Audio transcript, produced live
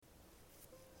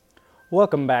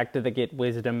Welcome back to the Get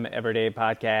Wisdom Everyday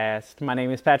podcast. My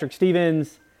name is Patrick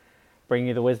Stevens, bringing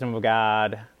you the wisdom of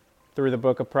God through the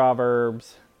book of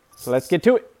Proverbs. So let's get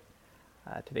to it.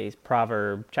 Today's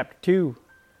proverb, chapter 2,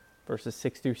 verses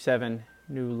 6 through 7,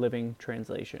 New Living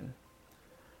Translation.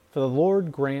 For the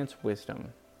Lord grants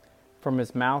wisdom. From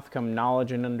his mouth come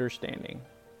knowledge and understanding.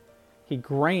 He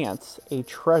grants a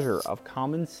treasure of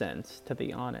common sense to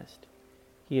the honest.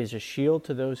 He is a shield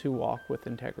to those who walk with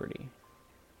integrity.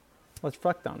 Let's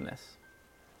reflect on this.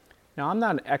 Now, I'm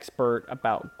not an expert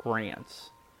about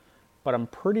grants, but I'm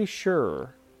pretty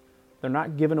sure they're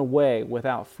not given away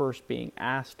without first being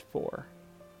asked for.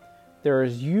 There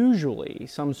is usually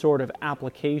some sort of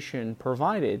application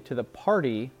provided to the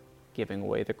party giving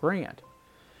away the grant.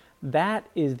 That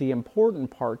is the important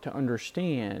part to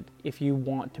understand if you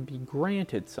want to be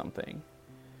granted something.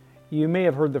 You may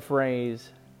have heard the phrase,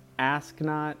 ask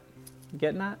not,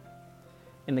 get not.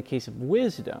 In the case of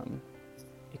wisdom,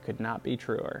 it could not be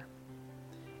truer.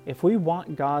 If we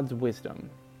want God's wisdom,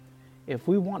 if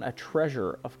we want a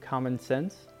treasure of common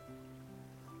sense,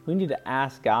 we need to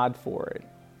ask God for it,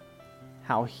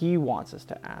 how He wants us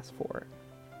to ask for it.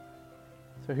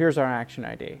 So here's our action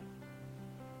ID.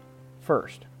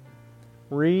 First,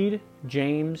 read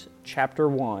James chapter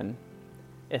 1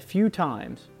 a few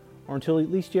times, or until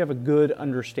at least you have a good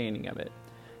understanding of it.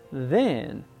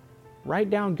 Then, write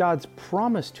down God's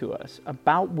promise to us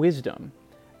about wisdom,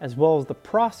 as well as the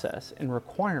process and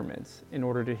requirements in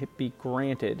order to be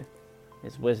granted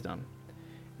His wisdom.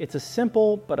 It's a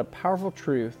simple but a powerful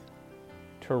truth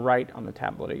to write on the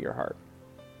tablet of your heart.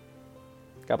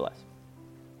 God bless.